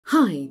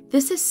Hi,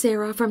 this is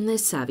Sarah from The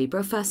Savvy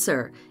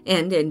Professor,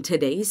 and in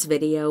today's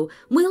video,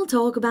 we'll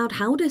talk about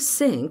how to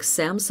sync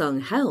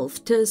Samsung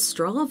Health to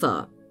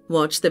Strava.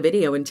 Watch the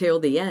video until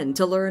the end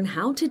to learn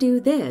how to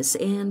do this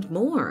and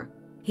more.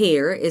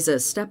 Here is a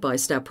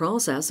step-by-step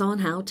process on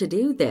how to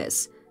do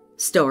this.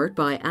 Start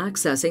by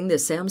accessing the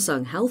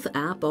Samsung Health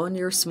app on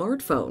your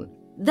smartphone.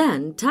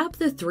 Then tap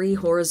the three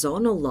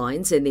horizontal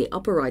lines in the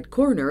upper right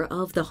corner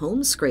of the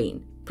home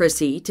screen.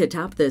 Proceed to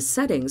tap the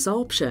Settings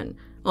option.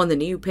 On the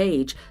new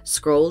page,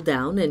 scroll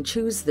down and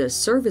choose the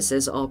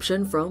Services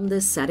option from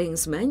the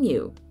Settings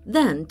menu.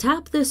 Then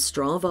tap the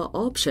Strava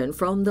option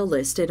from the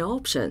listed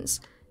options.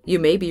 You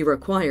may be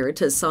required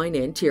to sign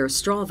in to your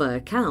Strava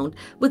account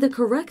with the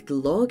correct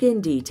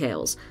login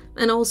details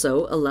and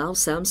also allow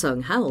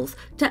Samsung Health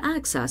to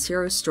access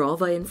your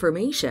Strava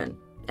information.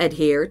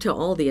 Adhere to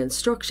all the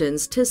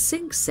instructions to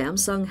sync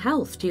Samsung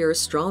Health to your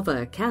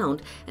Strava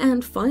account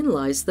and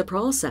finalize the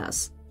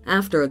process.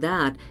 After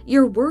that,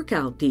 your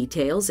workout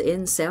details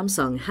in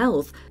Samsung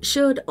Health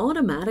should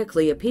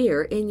automatically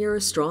appear in your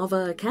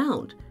Strava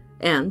account.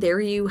 And there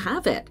you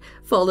have it.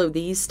 Follow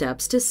these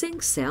steps to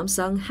sync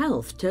Samsung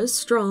Health to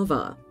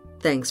Strava.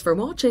 Thanks for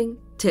watching.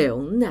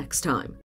 Till next time.